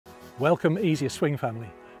Welcome Easier Swing family.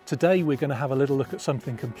 Today we're going to have a little look at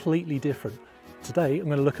something completely different. Today I'm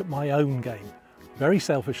going to look at my own game. Very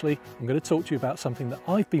selfishly, I'm going to talk to you about something that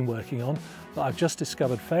I've been working on that I've just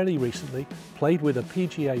discovered fairly recently, played with a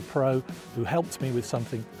PGA pro who helped me with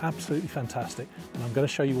something absolutely fantastic, and I'm going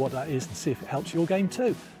to show you what that is and see if it helps your game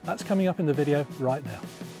too. That's coming up in the video right now.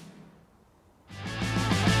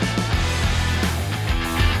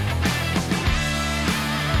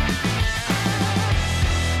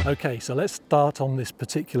 Okay, so let's start on this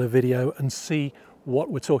particular video and see what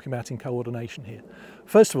we're talking about in coordination here.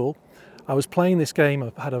 First of all, I was playing this game.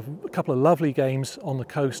 I've had a couple of lovely games on the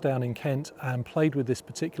coast down in Kent and played with this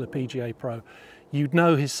particular PGA pro. You'd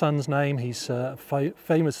know his son's name. He's a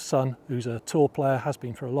famous son who's a tour player, has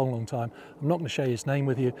been for a long, long time. I'm not going to share his name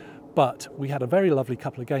with you, but we had a very lovely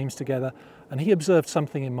couple of games together, and he observed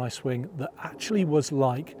something in my swing that actually was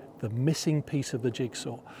like the missing piece of the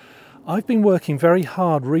jigsaw. I've been working very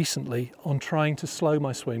hard recently on trying to slow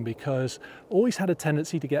my swing because I always had a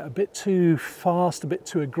tendency to get a bit too fast, a bit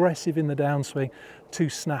too aggressive in the downswing, too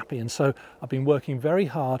snappy, and so I've been working very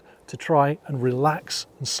hard to try and relax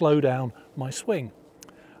and slow down my swing.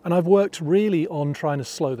 And I've worked really on trying to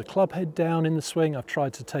slow the club head down in the swing. I've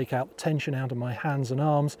tried to take out tension out of my hands and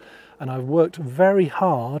arms, and I've worked very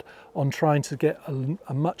hard on trying to get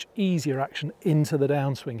a much easier action into the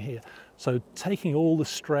downswing here. So taking all the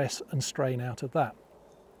stress and strain out of that.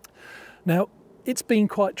 Now, it's been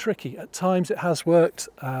quite tricky. At times it has worked,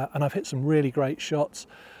 and I've hit some really great shots.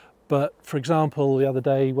 But for example, the other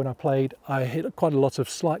day when I played, I hit quite a lot of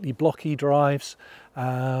slightly blocky drives,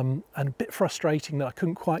 and a bit frustrating that I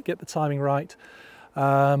couldn't quite get the timing right.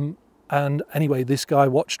 And anyway, this guy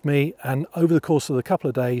watched me, and over the course of a couple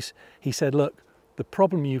of days, he said, look, the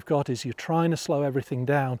problem you've got is you're trying to slow everything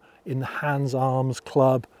down in the hands, arms,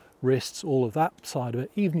 club, wrists, all of that side of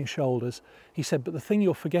it, even your shoulders. He said, but the thing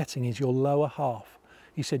you're forgetting is your lower half.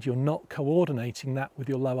 He said, you're not coordinating that with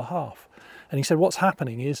your lower half. And he said, what's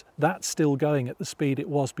happening is that's still going at the speed it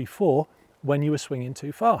was before when you were swinging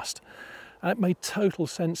too fast. And it made total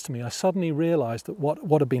sense to me. I suddenly realized that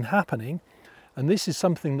what had been happening, and this is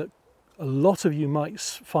something that a lot of you might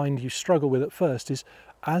find you struggle with at first, is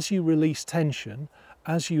as you release tension,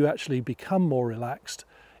 as you actually become more relaxed,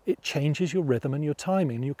 it changes your rhythm and your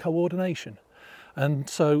timing and your coordination. And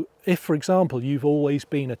so if, for example, you've always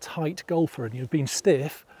been a tight golfer and you've been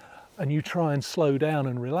stiff and you try and slow down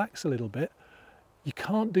and relax a little bit, you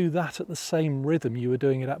can't do that at the same rhythm you were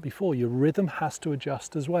doing it at before. Your rhythm has to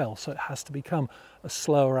adjust as well. So it has to become a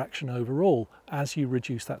slower action overall as you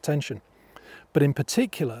reduce that tension. But in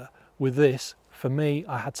particular with this, for me,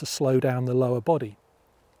 I had to slow down the lower body.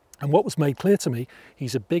 And what was made clear to me,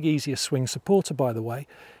 he's a big, easier swing supporter, by the way.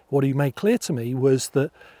 What he made clear to me was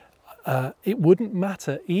that it wouldn't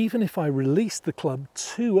matter even if I released the club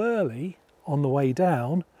too early on the way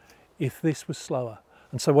down if this was slower.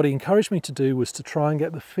 And so what he encouraged me to do was to try and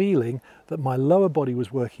get the feeling that my lower body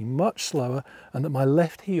was working much slower and that my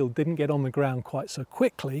left heel didn't get on the ground quite so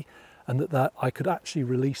quickly, and that I could actually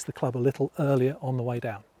release the club a little earlier on the way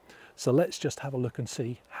down. So let's just have a look and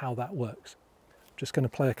see how that works. Just going to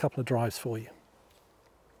play a couple of drives for you.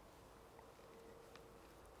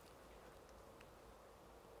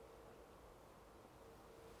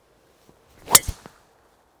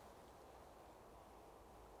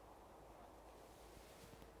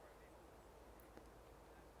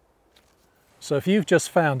 So if you've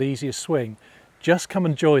just found Easier Swing, just come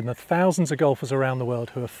and join the thousands of golfers around the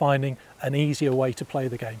world who are finding an easier way to play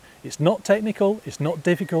the game. It's not technical, it's not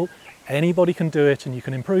difficult, anybody can do it, and you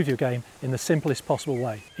can improve your game in the simplest possible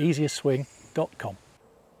way. easierswing.com.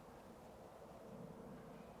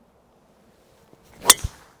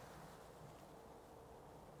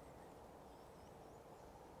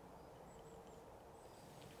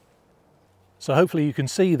 So hopefully you can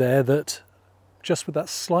see there that just with that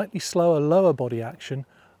slightly slower lower body action,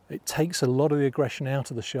 it takes a lot of the aggression out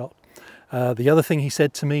of the shot. The other thing he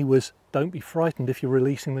said to me was, don't be frightened if you're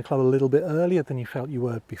releasing the club a little bit earlier than you felt you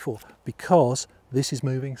were before, because this is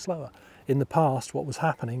moving slower. In the past, what was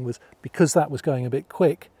happening was, because that was going a bit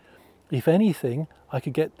quick, if anything, I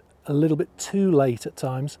could get a little bit too late at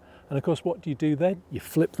times. And of course, what do you do then? You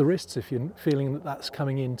flip the wrists if you're feeling that that's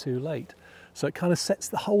coming in too late. So it kind of sets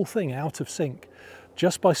the whole thing out of sync.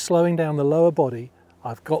 Just by slowing down the lower body,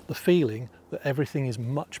 I've got the feeling that everything is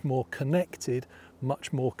much more connected,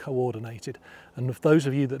 much more coordinated. And for those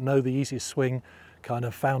of you that know the Easier Swing kind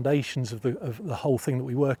of foundations of the whole thing that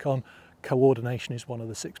we work on, coordination is one of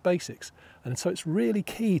the 6 basics. And so it's really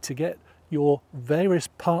key to get your various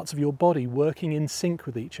parts of your body working in sync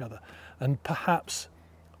with each other. And perhaps,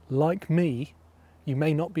 like me, you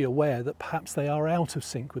may not be aware that perhaps they are out of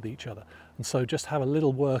sync with each other. And so just have a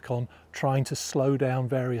little work on trying to slow down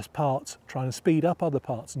various parts, trying to speed up other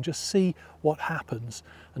parts, and just see what happens,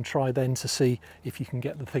 and try then to see if you can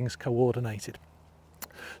get the things coordinated.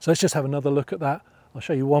 So let's just have another look at that. I'll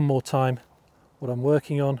show you one more time what I'm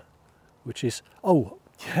working on, which is, oh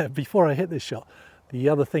yeah, before I hit this shot, the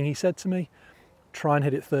other thing he said to me, try and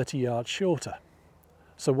hit it 30 yards shorter.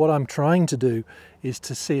 So what I'm trying to do is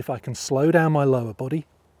to see if I can slow down my lower body,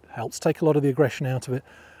 helps take a lot of the aggression out of it,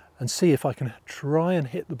 and see if I can try and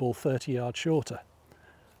hit the ball 30 yards shorter.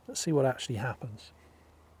 Let's see what actually happens.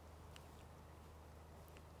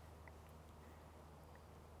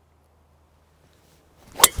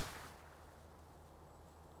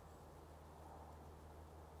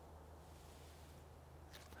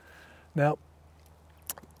 Now,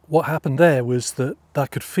 what happened there was that I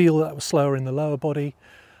could feel that I was slower in the lower body.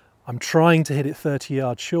 I'm trying to hit it 30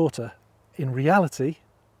 yards shorter. In reality,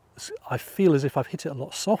 I feel as if I've hit it a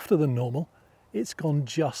lot softer than normal. It's gone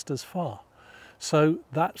just as far. So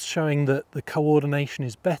that's showing that the coordination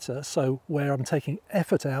is better. So where I'm taking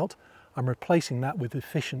effort out, I'm replacing that with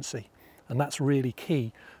efficiency. And that's really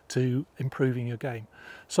key to improving your game.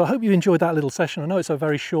 So I hope you enjoyed that little session. I know it's a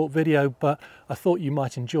very short video, but I thought you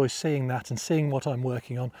might enjoy seeing that and seeing what I'm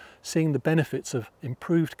working on, seeing the benefits of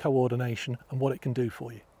improved coordination and what it can do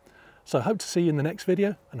for you. So I hope to see you in the next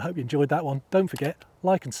video, and hope you enjoyed that one. Don't forget,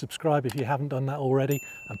 like and subscribe if you haven't done that already,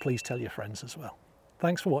 and please tell your friends as well.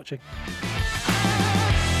 Thanks for watching.